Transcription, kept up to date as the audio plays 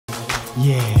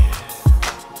Yeah,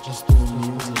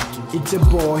 it's a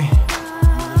boy,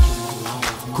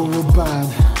 Korobad.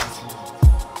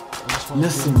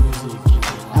 Listen,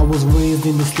 I was raised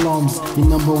in the slums, the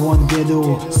 #1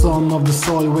 ghetto, son of the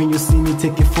soil. When you see me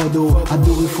take a photo, I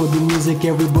do it for the music.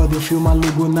 Everybody feel my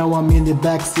logo. Now I'm in the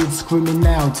backseat screaming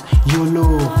out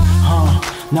YOLO,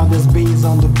 Now there's bass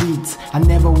on the beat. I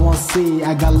never once say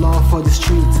I got love for the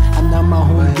streets. And now my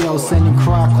home girl selling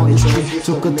crack on the street.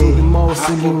 Took her to the mall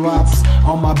singing raps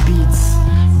on my beats.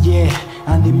 Yeah,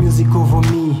 and the music over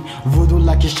me. Voodoo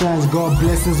like it shines, God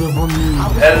blessings over me.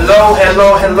 Hello,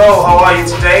 hello, hello. How are you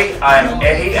today? I'm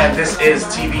Ehi and this is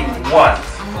TV1.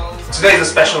 Today is a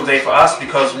special day for us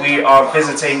because we are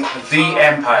visiting the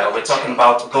Empire. We're talking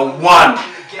about the one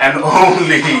and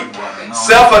only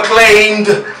self-acclaimed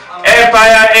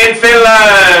Empire in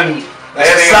Finland.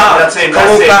 That's it.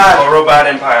 Korobad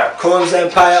Empire. Koroms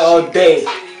Empire all day.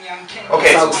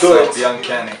 Okay,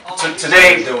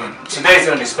 today's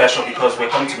going to be special because we're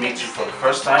coming to meet you for the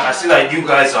first time. I see that you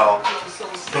guys are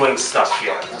doing stuff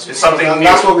here. It's something new.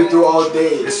 That's what we do all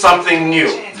day. It's something new.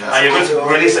 And you're going to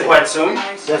release it quite soon?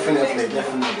 Definitely.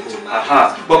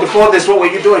 But before this, what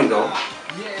were you doing though?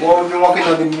 Well, we've been working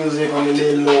on the music on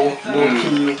the low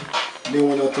key.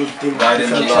 Doing 1 or 2 things,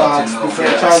 different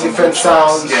tracks, different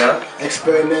sounds,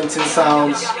 experimenting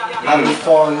sounds, having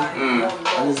fun,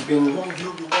 and it's been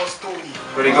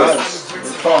pretty good.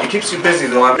 It's fun. It keeps you busy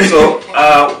though. So,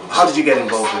 how did you get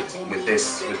involved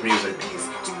with music?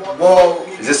 Well,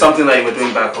 is this something that you were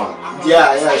doing back home?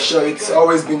 Yeah, sure. It's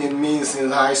always been in me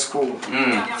since high school.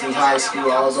 Since high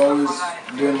school, I was always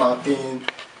doing my thing.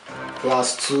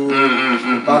 Class 2,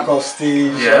 back off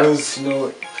stage, always,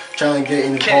 trying to get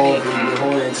involved in the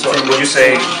whole entertainment. So would you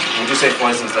say for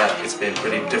instance that it's been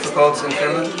pretty difficult in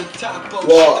Finland?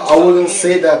 Well, I wouldn't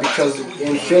say that because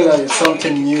in Finland it's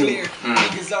something new.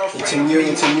 It's a new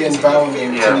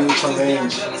environment, it's a new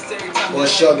challenge. Well,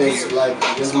 sure,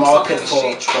 there's market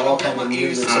for all kind of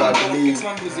music, so I believe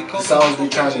the sounds we're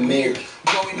trying to make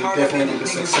will definitely be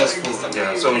successful.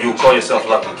 Yeah, so you call yourself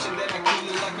lucky?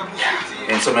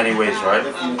 In so many ways, right?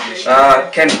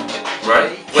 Kenny, right?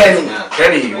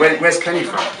 Kenny, where's Kenny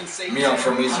from? Me, I'm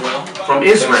from Israel. From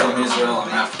Israel? I'm from Israel, I'm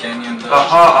half Kenyan.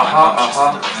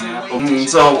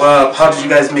 So, how did you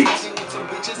guys meet?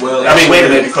 Well, I mean, wait a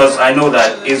minute, because I know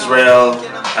that Israel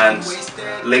and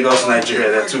Lagos, Nigeria,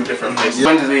 they're 2 different places.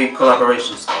 When did the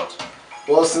collaboration start?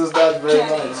 Well, since that very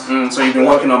nice. So you've been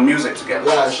working on music together?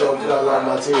 Yeah, sure, put a lot of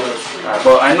materials.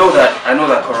 But I know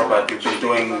that Korobad, you've been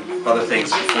doing other things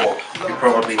before. You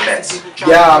probably met.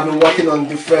 Yeah, I've been working on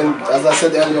different, as I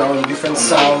said earlier, on different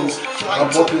sounds.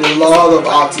 I've worked with a lot of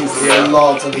artists, a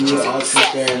lot of new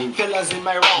artists, and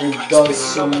we've done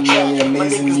so many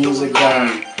amazing music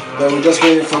that we're just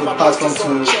waiting for the platform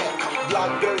to.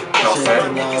 Okay.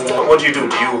 What do you do?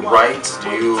 Do you write? Do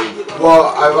you?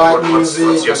 Well, I write music.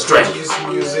 What's your strength? I produce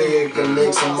music, I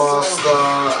mix and master.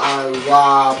 I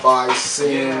rap, I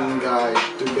sing, I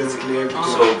do basically everything.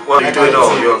 So what you do it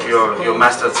all? You're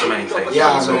mastered so many things.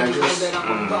 Yeah, so, I just.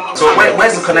 So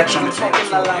where's the connection between the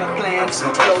 2? I'm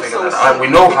still trying to figure that out. We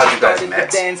know how you guys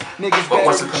met, but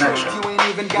what's the connection?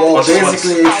 Well,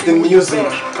 basically it's the music.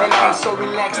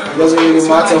 It doesn't really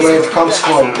matter where it comes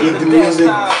from. If the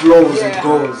music flows, it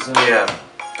goes. Yeah.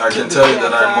 I can tell you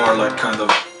that I'm more like kind of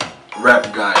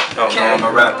rap guy. Okay. I'm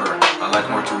a rapper. I like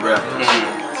more to rap.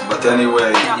 But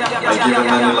anyway, I give him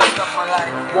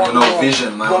many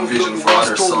vision, my own vision for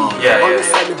other songs.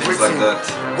 Things like that.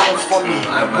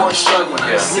 I have my own shot when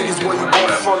I sing and when I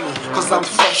rap.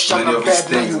 Many of these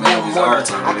things, many of these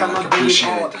arts, I really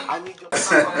appreciate.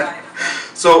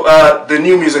 So the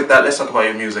new music let's talk about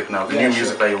your music now. The new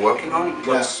music that you're working on,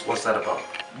 what's that about?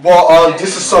 Well,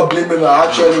 this is Subliminal.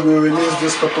 Actually, we released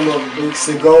this a couple of weeks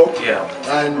ago. Yeah.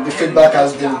 And the feedback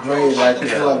has been great. Like,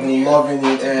 people have been loving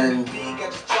it, and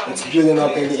it's building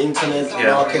up in the internet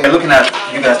market. And looking at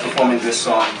you guys performing this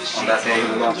song on that day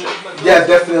you launch it. Yeah,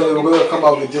 definitely. We're going to come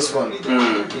out with this one.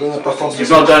 We're going to perform. You've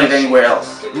not done it anywhere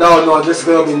else? No, this is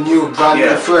going to be new, brand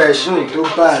new, fresh. Too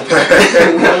bad.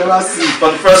 Never see. For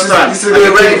the first time. Are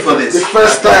you ready for this? The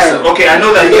first time. Okay, I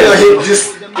know that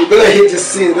we're gonna hit this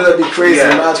scene, it's gonna be crazy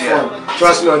and have fun.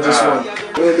 Trust me on this one.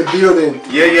 We're in the building.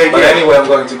 Yeah. But anyway, I'm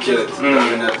going to kill it.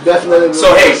 Definitely.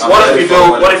 So hey, what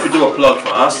if you do a plug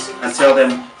for us and tell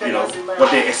them,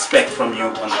 what they expect from you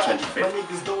on the 25th?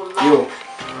 Yo,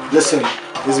 listen,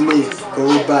 it's me,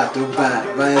 Korobad,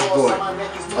 Vice Boy.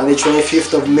 On the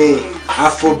 25th of May,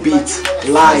 Afrobeat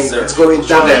live. It's going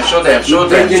down. Show them.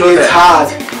 It's hard.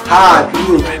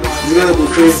 It's gonna be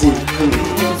crazy.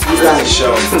 Crazy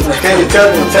show. Can you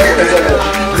tell me?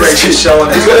 Crazy show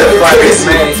and it's crazy,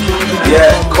 man.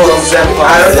 Yeah, Koroms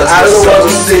Empire. I don't know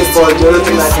what to say, but the only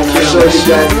thing I can assure you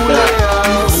guys is that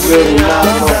it's really not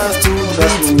fun.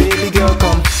 Trust me. Baby girl,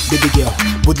 come. Baby girl,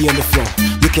 booty on the floor.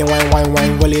 You can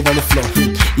wine, roll it on the floor.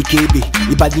 EKB,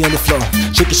 your body on the floor.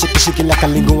 Shake it like a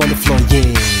lingo on the floor. Yeah,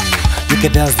 you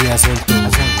can dance the azonto.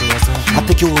 I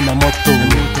take you with my motto.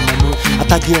 I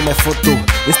tag you on my photo.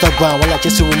 Instagram while I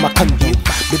chase you with my condo.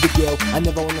 Baby girl, I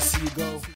never wanna see you go.